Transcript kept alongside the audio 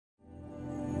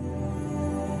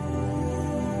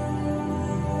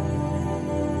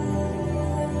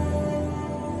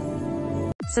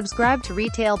Subscribe to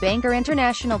Retail Banker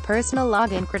International. Personal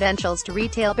login credentials to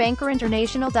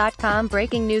retailbankerinternational.com.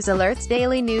 Breaking news alerts,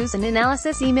 daily news and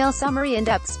analysis, email summary,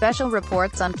 in-depth special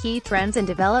reports on key trends and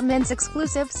developments,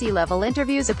 exclusive C-level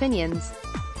interviews, opinions,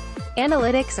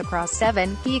 analytics across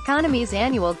 7 key economies,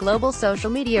 annual global social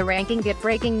media ranking. Get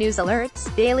breaking news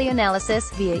alerts, daily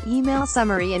analysis, via email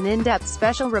summary and in-depth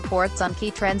special reports on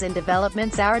key trends and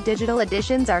developments. Our digital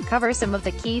editions cover some of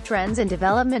the key trends and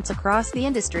developments across the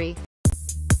industry.